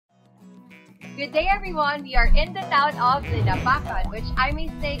Good day everyone, we are in the town of Linapacan, which I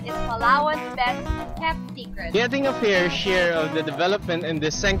may say is Palawan's best kept secret. Getting a fair share of the development in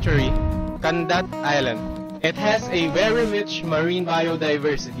this sanctuary, Candat Island. It has a very rich marine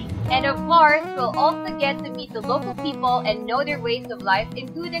biodiversity. And of course, we'll also get to meet the local people and know their ways of life,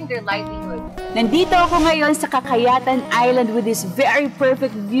 including their livelihood. Nandito ako ngayon sa Cacayatan Island with this very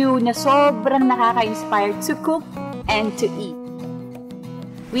perfect view na sobrang nakaka-inspire to cook and to eat.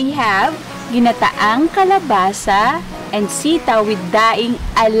 We have ginataang kalabasa and sitaw with daing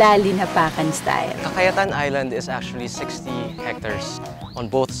ala Linapacan style. Cacayatan Island is actually 60 hectares.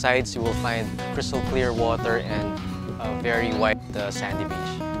 On both sides, you will find crystal clear water and a very white sandy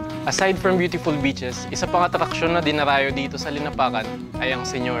beach. Aside from beautiful beaches, isa pang atraksyon na dinarayo dito sa Linapacan ay ang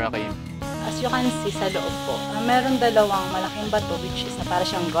Señora Cave. As you can see sa loob po, meron dalawang malaking bato which is na para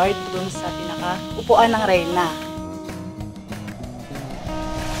siyang guard dun sa pinaka-upuan ng reyna.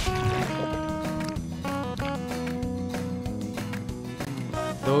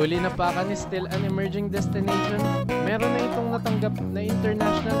 Though Linapacan is still an emerging destination, meron na itong natanggap na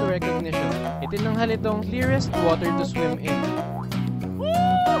international recognition. Itinanghal itong clearest water to swim in.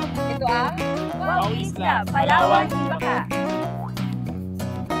 Ito ang Isla, Palawan, Baka.